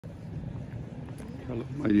Hello,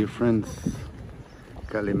 my dear friends.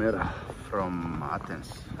 Kalimera from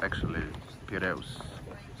Athens, actually Pireaus,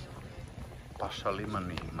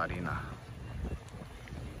 Pasalimani marina,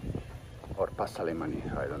 or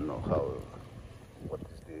Pasalimani. I don't know what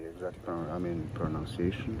is the exact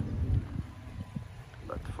pronunciation,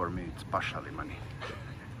 but for me it's Pasalimani.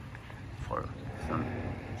 For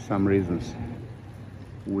some reasons,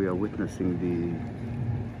 we are witnessing the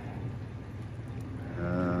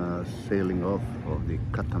sailing off of the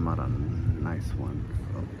catamaran, nice one,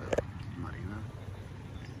 from the marina,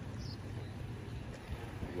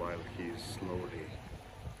 while he is slowly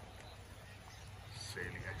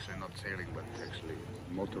sailing, actually not sailing but actually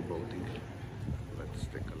motorboating. Let's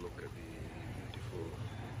take a look at the beautiful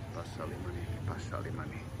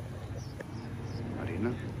Pasalimani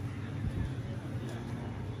marina.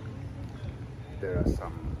 There are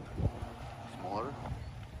some smaller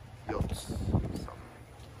yachts, some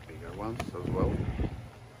bigger ones as well,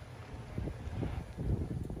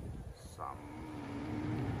 some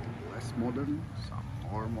less modern, some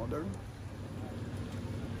more modern,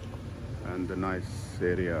 and the nice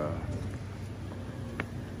area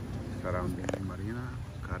surrounding the marina.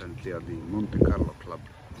 Currently at the Monte Carlo Club,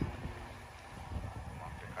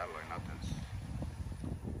 Monte Carlo in Athens.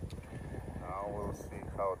 Now we'll see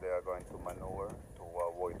how they are going to maneuver to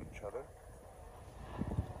avoid each other.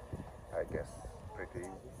 I guess pretty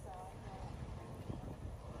easy.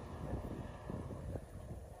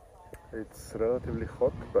 It's relatively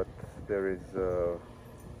hot, but there is a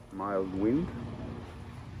mild wind,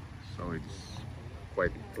 so it's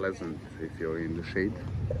quite pleasant if you're in the shade.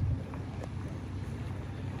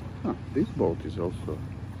 This boat is also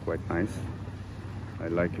quite nice. I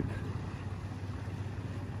like it.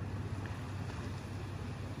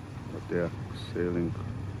 But they are sailing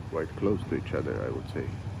quite close to each other, I would say.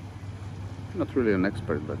 Not really an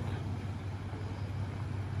expert, but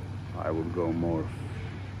I would go more.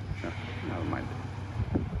 Never mind.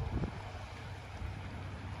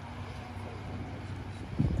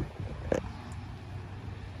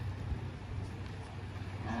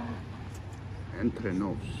 Entre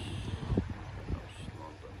nos.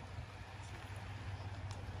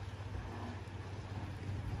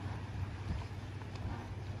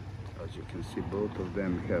 As you can see, both of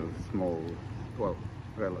them have small, well,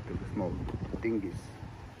 relatively small dinghies,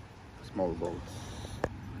 small boats.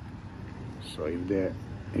 So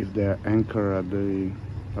if they're anchored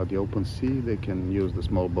at the open sea, they can use the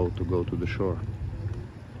small boat to go to the shore.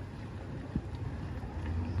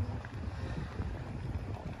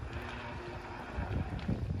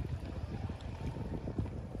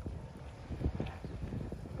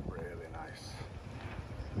 Really nice.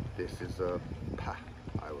 This is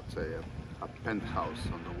I would say a penthouse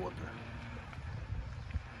on the water.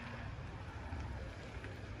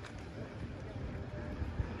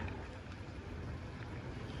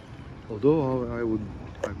 Although I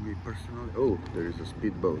mean personally, oh, there is a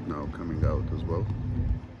speedboat now coming out as well.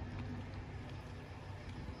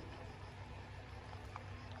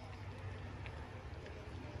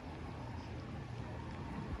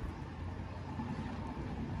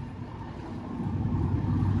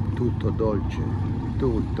 Tutto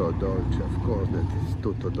dolce, of course that is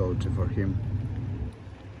tutto dolce for him.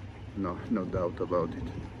 No doubt about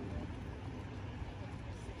it.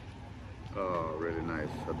 Oh, really nice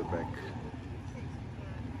at the back.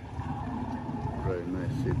 Very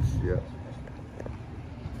nice seats, yeah.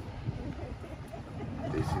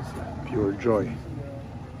 This is pure joy.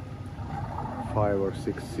 5 or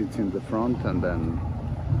 6 seats in the front and then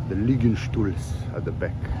the Liegenstühls at the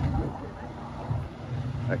back.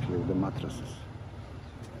 Actually, the mattresses.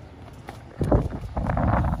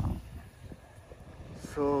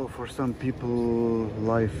 So for some people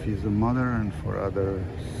life is a mother, and for others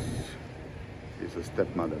is a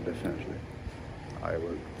stepmother, definitely. I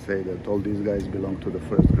would say that all these guys belong to the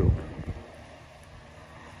first group.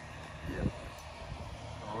 Yeah.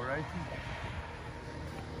 Alright.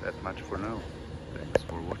 That much for now. Thanks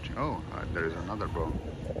for watching. Oh, there is another boat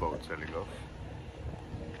sailing off.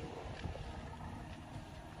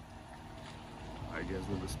 I guess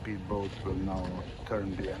that the speedboat will now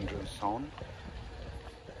turn the engines on,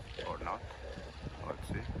 or not. Let's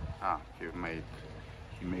see.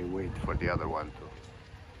 He may wait for the other one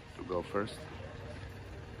to go first.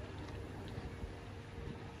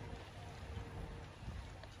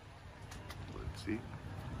 Let's see.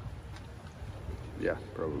 Yeah,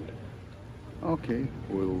 probably. Okay,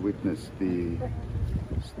 we'll witness the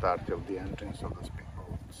start of the engines of the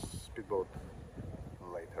speedboat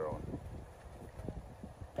later on.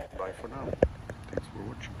 Bye for now. Thanks for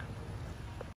watching.